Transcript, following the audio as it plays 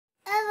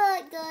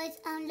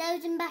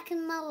loading back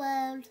in my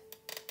world.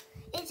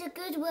 It's a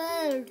good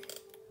world.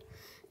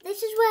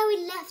 This is where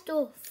we left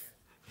off.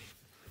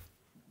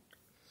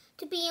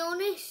 To be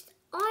honest,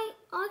 I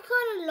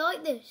kind of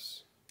like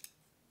this.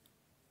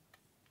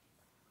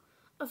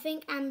 I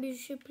think Ambush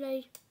should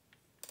play.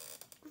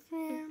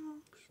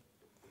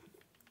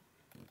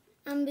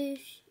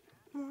 Ambush.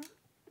 What?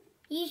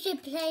 You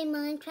should play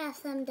Minecraft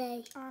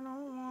someday. I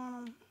don't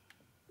want them.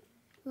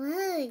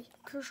 Why?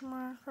 Because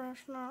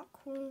Minecraft's not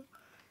cool.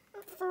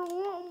 It's for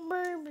little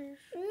babies.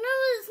 No,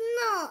 it's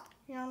not.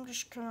 Yeah, I'm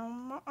just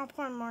kidding. I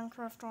play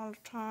Minecraft all the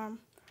time.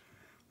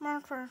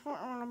 Minecraft's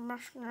one of the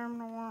best games in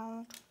the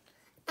world.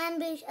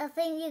 Ambush, I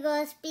think you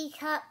gotta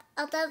speak up.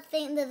 I don't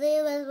think the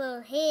viewers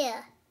will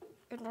hear.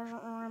 It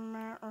doesn't really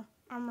matter.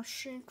 I'm a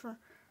secret.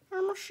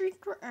 I'm a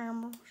secret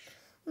Ambush.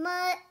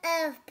 My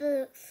elf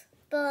boots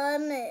by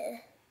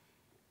me.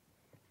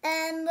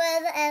 And where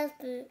are the elf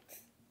boots?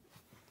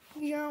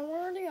 Yeah,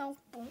 where are the elf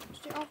boots?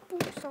 The elf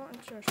boots don't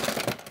exist.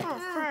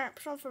 Oh crap,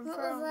 something What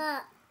fell. was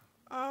that?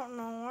 I don't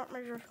know, let me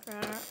just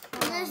get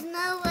it. There's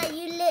no way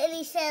you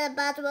literally said a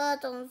bad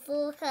word on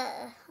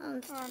Fullcut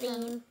on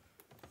stream.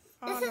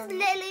 This is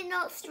literally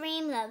not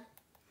stream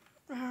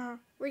though.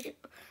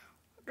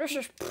 This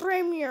is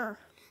Premiere.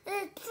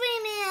 It's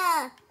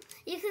Premiere.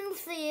 You can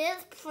see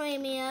it's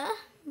Premiere.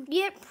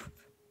 Yep,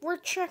 we're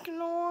checking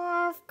the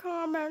live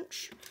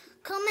comments.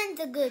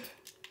 Comments are good.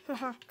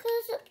 Haha.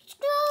 Because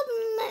subscribe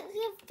makes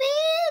you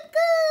feel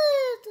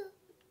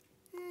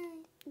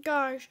good.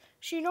 Guys,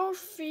 see those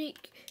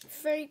fake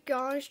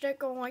guys that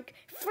go like,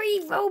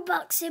 3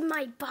 Robux in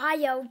my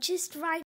bio, just right